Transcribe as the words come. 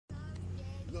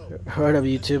Right up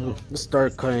YouTube, let's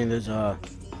start cutting this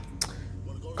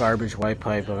garbage white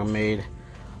pipe that I made.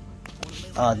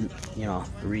 You know,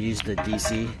 reuse the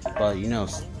DC, but you know,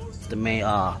 the main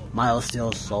mild steel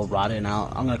is so rotted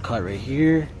out. I'm gonna cut right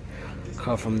here,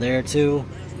 cut from there too,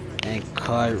 and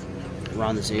cut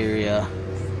around this area.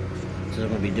 So I'm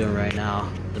gonna be doing right now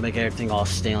to make everything all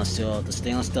stainless steel. The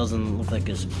stainless steel doesn't look like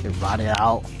it rotted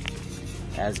out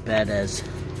as bad as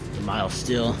the mild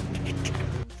steel.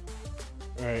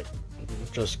 Alright,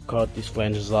 just cut these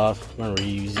flanges off. I'm gonna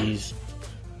reuse these.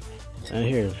 And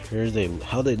here's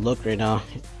how they look right now.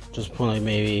 Just put like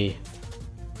maybe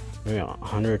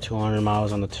 100 200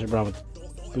 miles on the Tiburon,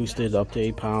 boosted up to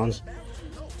 8 pounds.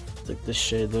 It's like this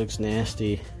shit looks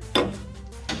nasty.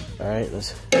 Alright,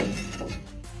 let's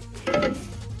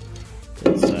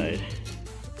inside.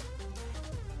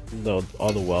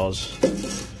 All the wells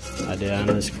I did on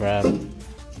this crap.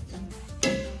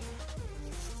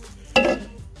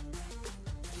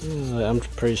 I'm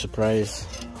pretty surprised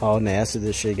how nasty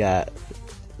this shit got.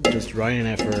 Just running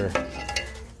it for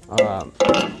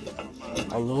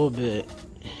a little bit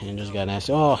and just got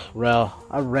nasty. Oh, well,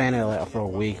 I ran it like for a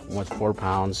week with 4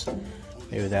 pounds.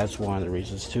 Maybe that's one of the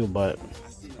reasons too. But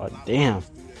damn,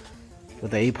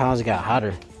 with the 8 pounds, it got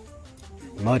hotter,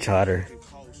 much hotter.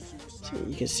 So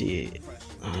you can see it.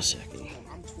 In a second,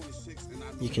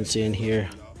 you can see in here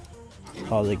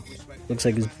how it looks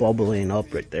like it's bubbling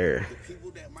up right there.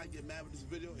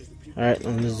 Alright,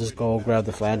 let's just go grab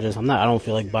the flanges. I don't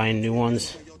feel like buying new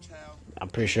ones. I'm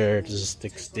pretty sure it's just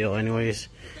stick steel anyways.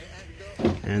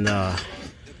 And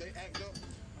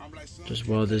just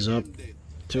weld this up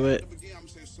to it.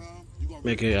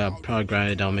 Make it probably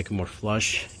grind it down, make it more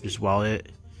flush. Just weld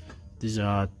it. These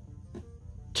are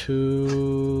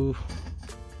 2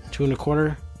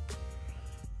 1/4.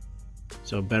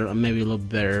 So better, maybe a little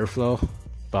better airflow,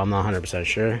 but I'm not 100%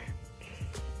 sure.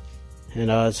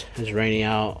 And it's raining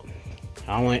out.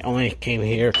 I only came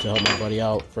here to help my buddy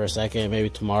out for a second. Maybe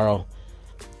tomorrow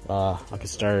I can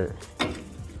start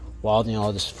welding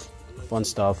all this fun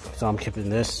stuff. So I'm keeping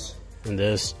this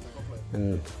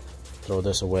and throw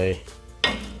this away.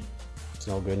 It's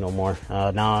no good no more.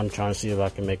 Now I'm trying to see if I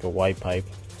can make a white pipe.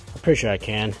 I'm pretty sure I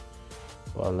can.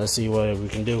 Well, let's see what we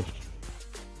can do.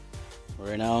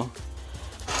 Right now,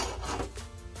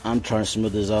 I'm trying to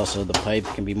smooth this out so the pipe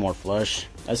can be more flush.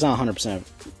 It's not 100%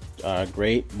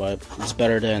 great, but it's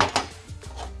better than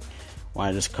when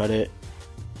I just cut it.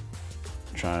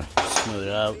 Try to smooth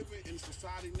it out.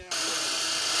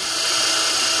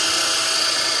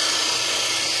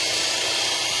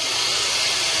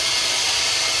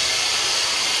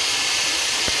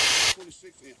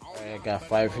 I got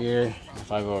 5 here,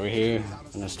 5 over here.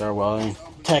 I'm gonna start welding.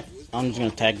 I'm just gonna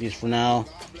tag these for now,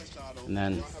 and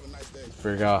then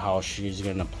figure out how she's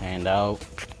gonna plan out.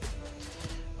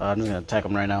 I'm just gonna tack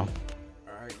them right now.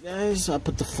 Alright guys, I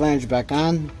put the flange back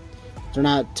on. They're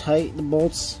not tight, the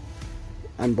bolts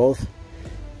on both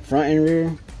front and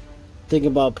rear. Thinking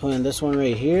about putting this one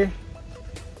right here,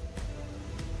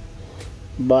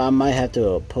 but I might have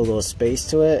to put a little space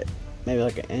to it, maybe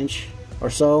like 1 inch or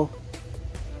so.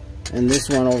 And this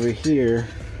one over here,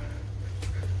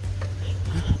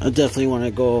 I definitely want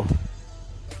to go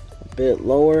a bit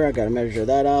lower. I gotta measure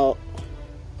that out,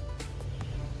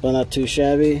 but not too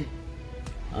shabby.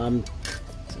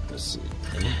 Let's see.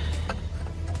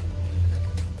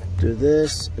 Do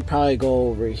this. Probably go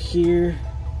over here,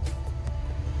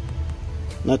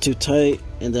 not too tight,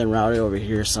 and then route it over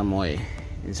here some way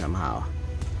and somehow.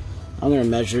 I'm gonna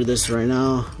measure this right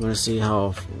now. I'm gonna see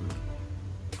how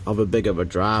big of a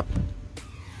drop,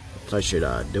 if I should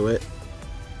do it.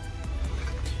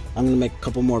 I'm gonna make a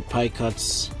couple more pipe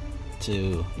cuts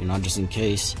to, you know, just in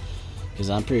case, because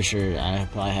I'm pretty sure I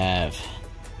probably have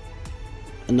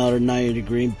another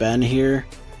 90-degree bend here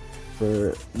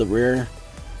for the rear.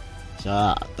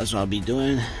 So that's what I'll be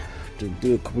doing, to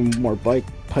do a couple more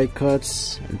pipe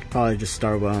cuts, and probably just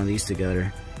start welding these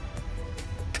together.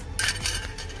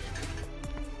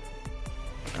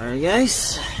 Alright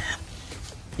guys,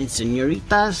 and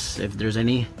senoritas, if there's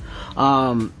any,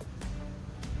 I'll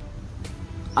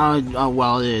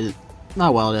weld it,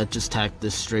 not weld it, just tack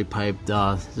this straight pipe.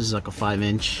 This is like a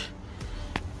 5-inch.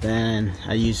 Then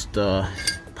I used the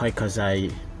pipe cuts I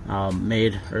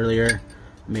made earlier.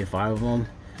 I made 5 of them.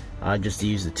 Just to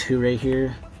use the 2 right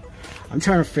here. I'm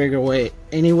trying to figure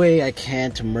any way I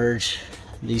can to merge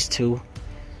these 2.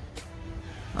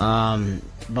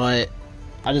 But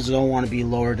I just don't want to be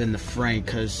lower than the frame,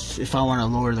 because if I want to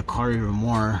lower the car even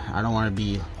more, I don't want to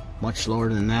be much lower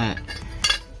than that.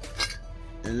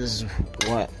 And this is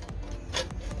what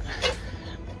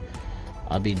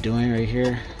I'll be doing right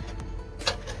here.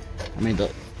 I mean,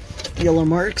 yellow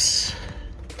marks.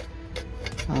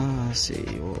 Let's see.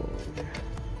 Whoa.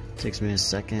 Takes me a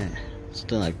second.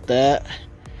 Something like that.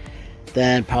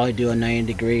 Then probably do a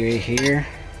 90-degree right here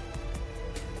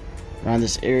around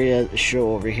this area,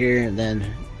 show over here, and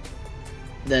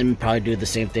then probably do the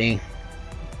same thing.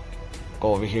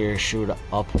 Go over here, shoot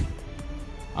up.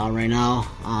 Right now,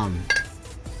 I'll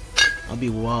be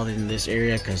welding this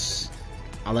area because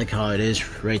I like how it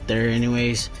is right there.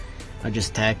 Anyways, I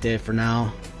just tacked it for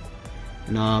now,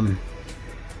 and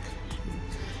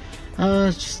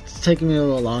it's taking me a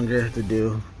little longer to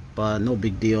do, but no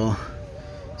big deal.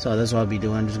 So that's what I'll be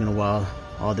doing. I'm just gonna weld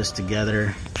all this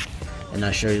together, and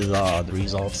I'll show you the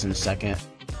results in a second.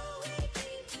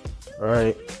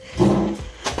 Alright,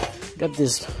 got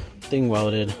this thing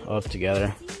welded up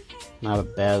together. Not a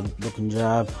bad looking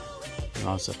job. You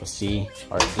know, it's like a C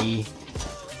or a D.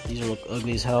 These look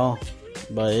ugly as hell,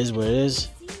 but it is what it is.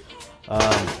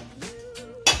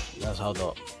 That's how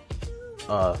the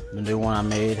new one I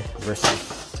made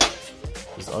versus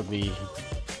this ugly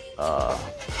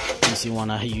PC one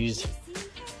I used.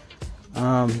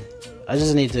 I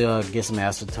just need to get some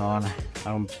acetone.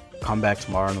 I'll come back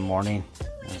tomorrow in the morning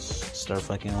and start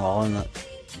fucking welding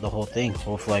the whole thing.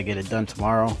 Hopefully I get it done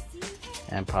tomorrow,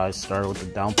 and probably start with the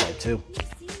downpipe too.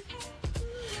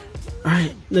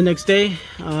 Alright, the next day,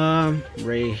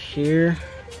 right here,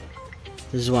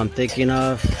 this is what I'm thinking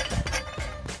of.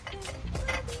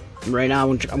 Right now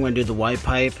I'm going to do the white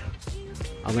pipe.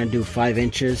 I'm going to do 5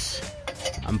 inches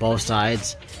on both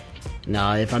sides.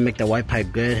 Now if I make the white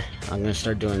pipe good, I'm going to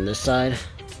start doing this side.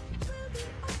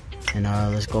 And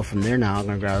let's go from there. Now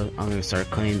I'm going to start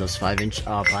cleaning those 5 inch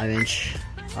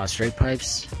straight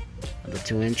pipes, the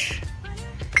 2 inch.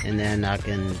 And then I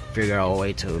can figure out a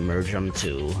way to merge them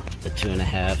to the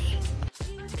 2.5.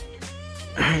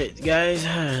 Alright guys,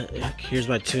 here's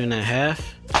my 2.5.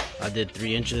 I did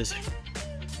 3 inches.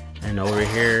 And over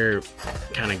here,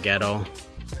 kind of ghetto.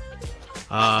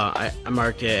 I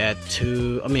marked it at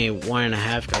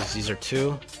 1.5 because these are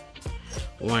 2.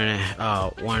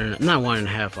 1.5, not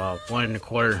 1.5,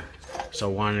 1.25.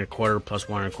 So 1.25 plus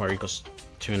 1.25 equals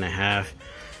 2.5.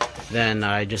 Then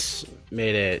I just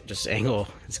made it just angle.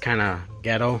 It's kind of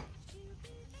ghetto.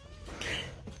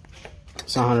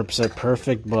 It's not 100%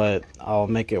 perfect, but I'll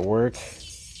make it work.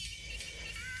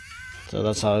 So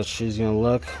that's how she's gonna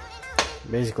look.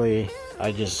 Basically,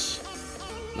 I don't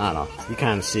know. You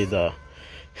kind of see the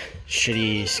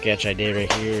shitty sketch I did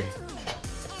right here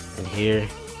and here.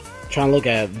 I'm trying to look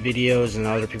at videos and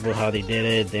other people how they did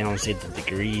it. They don't see the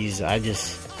degrees. I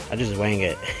just wing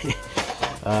it.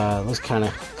 Looks kind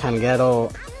of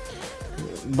ghetto,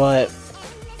 but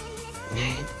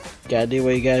gotta do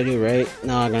what you gotta do, right?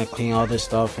 Now I'm gonna clean all this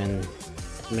stuff and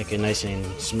make it nice and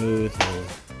smooth, and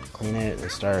clean it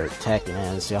and start tacking it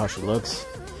and see how she looks.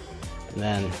 And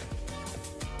then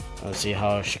I'll see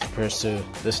how she compares to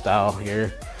this style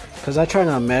here, because I try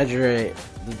to measure it.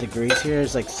 The degrees here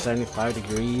is like 75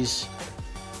 degrees.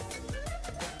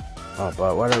 Oh,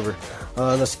 but whatever.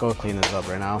 Let's go clean this up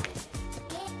right now.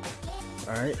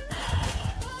 Alright,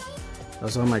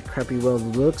 that's how my crappy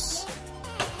weld looks.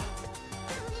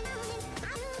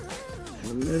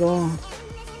 In the middle,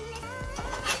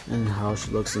 and how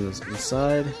she looks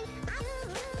inside.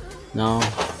 Now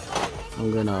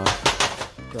I'm gonna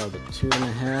grab the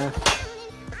 2.5,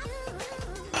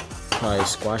 probably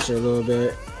squash it a little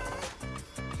bit,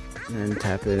 and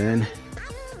tap it in.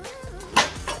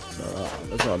 So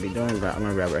that's what I'll be doing. I'm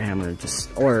gonna grab a hammer and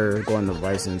or go on the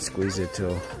vise and squeeze it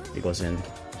till it goes in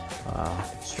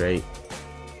straight.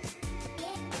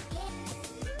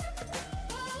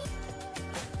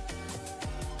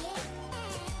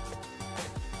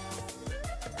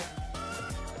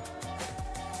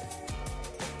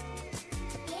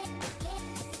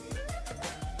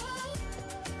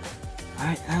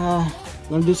 Alright, I'm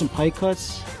gonna do some pipe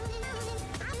cuts.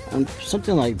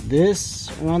 Something like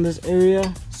this around this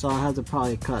area. So I'll have to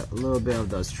probably cut a little bit of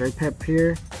the straight pipe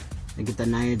here and get the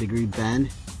 90-degree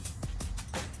bend.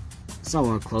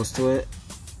 Somewhere close to it.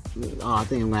 I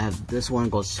think I'm gonna have this one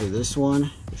goes to this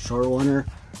one, the short one,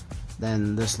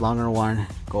 then this longer one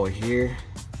go here.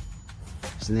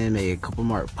 So then make a couple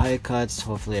more pipe cuts.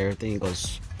 Hopefully everything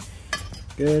goes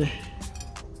good.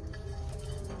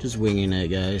 Just winging it,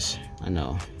 guys. I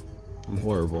know I'm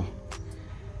horrible.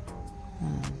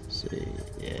 Let's see,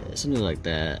 yeah, something like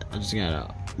that. I just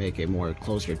gotta make it more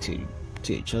closer to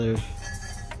each other.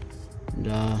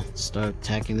 And start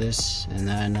tacking this, and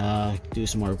then do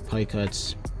some more pipe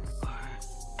cuts.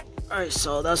 Alright,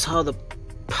 so that's how the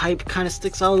pipe kind of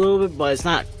sticks out a little bit, but it's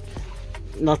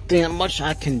nothing much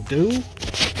I can do.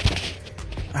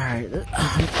 Alright, Alright,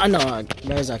 I know,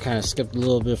 guys, I kind of skipped a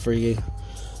little bit for you.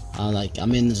 Like,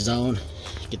 I'm in the zone.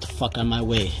 Get the fuck out of my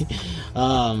way.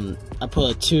 I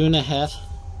put a 2.5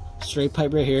 straight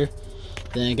pipe right here.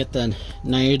 Then I get the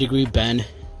 90-degree bend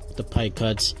with the pipe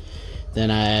cuts.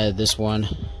 Then I add this one.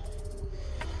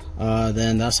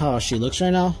 Then that's how she looks right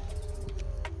now.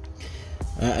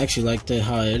 I actually like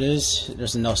how it is.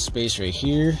 There's enough space right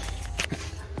here.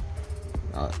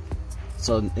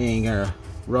 So it ain't gonna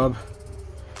rub.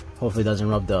 Hopefully it doesn't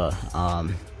rub the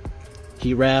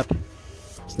heat wrap.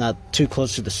 It's not too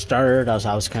close to the starter. That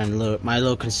was kind of my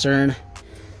little concern.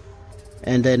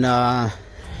 And then let's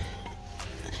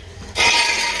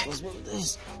move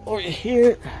this over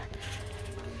here.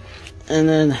 And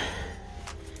then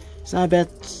it's not a bad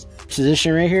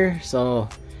position right here. So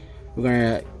we're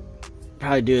gonna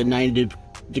probably do a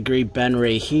 90-degree bend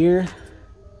right here.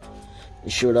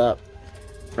 And shoot up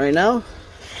right now.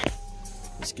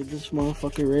 Let's get this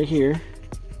motherfucker right here.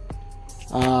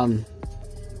 I'm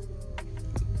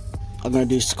gonna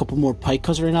do a couple more pipe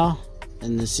cuts right now,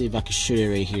 and then see if I can shoot it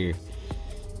right here.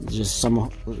 Just some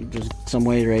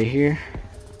way right here.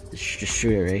 Just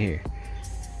shoot it right here.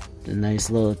 A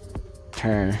nice little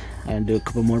turn. I'm gonna do a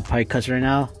couple more pipe cuts right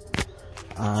now.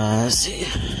 Let's see.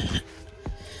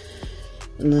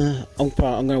 And I'm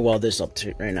gonna weld this up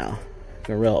right now.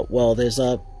 I'm gonna weld this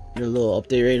up. Do a little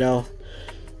update right now.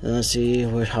 And let's see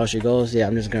how she goes. Yeah,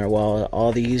 I'm just gonna weld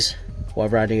all these,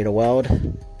 whatever I need to weld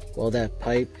that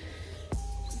pipe.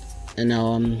 And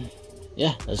now,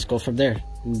 yeah, let's go from there.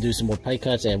 Do some more pipe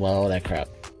cuts and weld all that crap.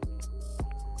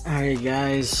 Alright,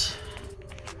 guys.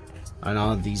 I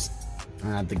know these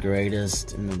are not the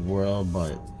greatest in the world,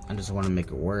 but I just want to make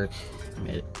it work.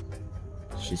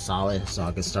 She's solid, so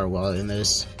I can start welding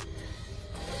this.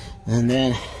 And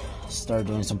then start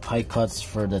doing some pipe cuts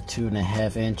for the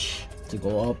 2.5 inch to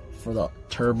go up for the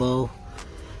turbo.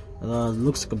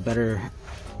 Looks like a better,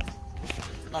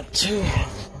 not too,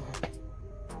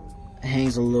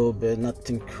 hangs a little bit,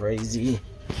 nothing crazy,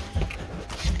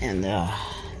 and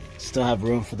still have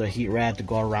room for the heat wrap to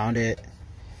go around it.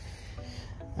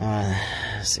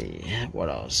 Let's see what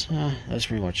else. That's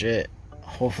pretty much it.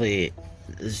 Hopefully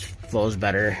this flows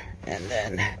better, and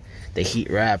then the heat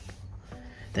wrap.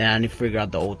 Then I need to figure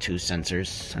out the O2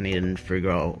 sensors. I need to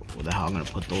figure out where the hell I'm gonna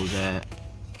put those at.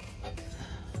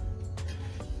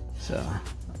 So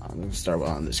I'm gonna start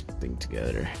on this thing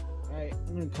together. Alright,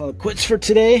 I'm gonna call it quits for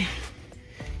today.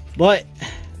 But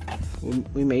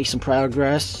we made some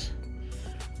progress.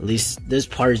 At least this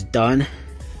part is done.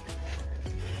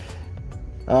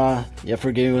 Yeah,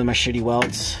 forgive me with my shitty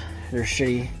welds. They're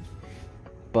shitty.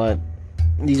 But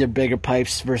these are bigger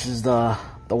pipes versus the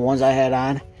ones I had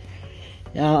on.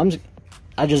 Yeah,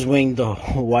 I just winged the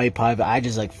white pipe. I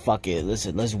just like, fuck it,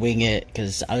 let's wing it,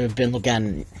 because I've been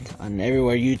looking on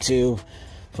everywhere, YouTube,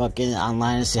 fucking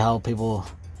online, to see how people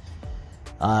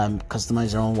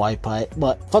customize their own white pipe.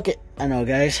 But fuck it, I know,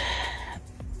 guys.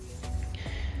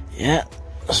 Yeah,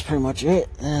 that's pretty much it.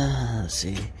 Let's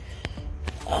see.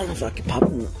 I don't know if I can pop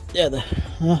them. Yeah,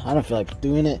 I don't feel like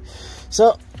doing it.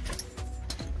 So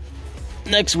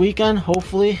next weekend,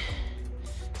 hopefully.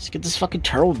 Let's get this fucking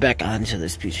turbo back onto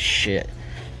this piece of shit.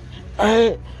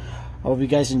 Alright. I hope you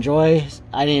guys enjoy.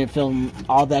 I didn't film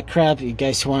all that crap. You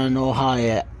guys want to know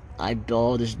how I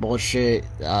build this bullshit?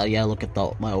 Yeah, look at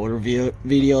my older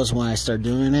videos when I start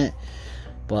doing it.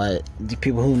 But the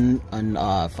people who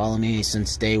follow me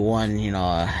since day one, you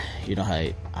know how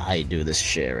I do this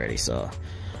shit already. So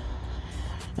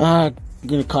I'm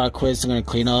gonna call it quits. I'm gonna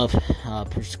clean up,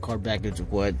 push the car back into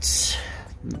woods,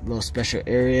 little special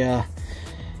area.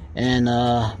 And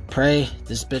pray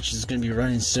this bitch is gonna be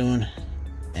running soon.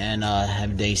 And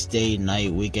have a day, stay,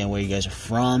 night, weekend, where you guys are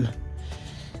from.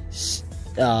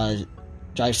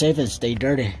 Drive safe and stay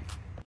dirty.